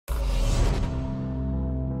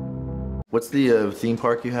What's the theme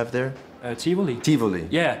park you have there? Tivoli. Tivoli.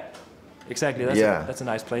 Yeah, exactly. That's a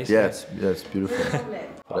nice place. Yeah, it's beautiful.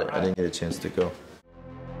 But I didn't get a chance to go.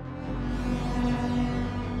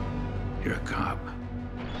 You're a cop.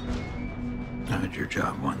 I had your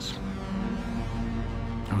job once.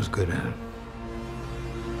 I was good at it.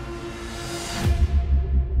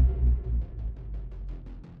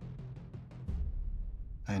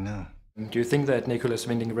 I know. Do you think that Nicolas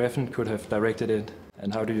Winding Refn could have directed it?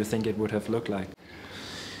 And how do you think it would have looked like?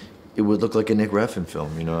 It would look like a Nick Refn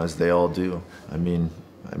film, you know, as they all do. I mean,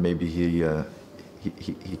 maybe he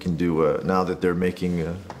can do, now that they're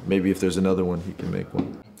making, maybe if there's another one, he can make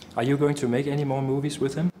one. Are you going to make any more movies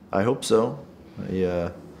with him? I hope so.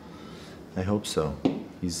 I hope so.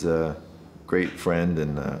 He's a great friend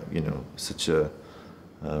and, you know, such a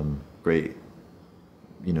great,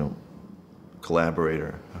 you know,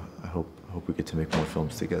 collaborator. I hope we get to make more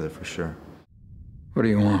films together for sure. What do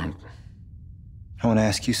you want? I want to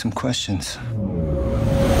ask you some questions.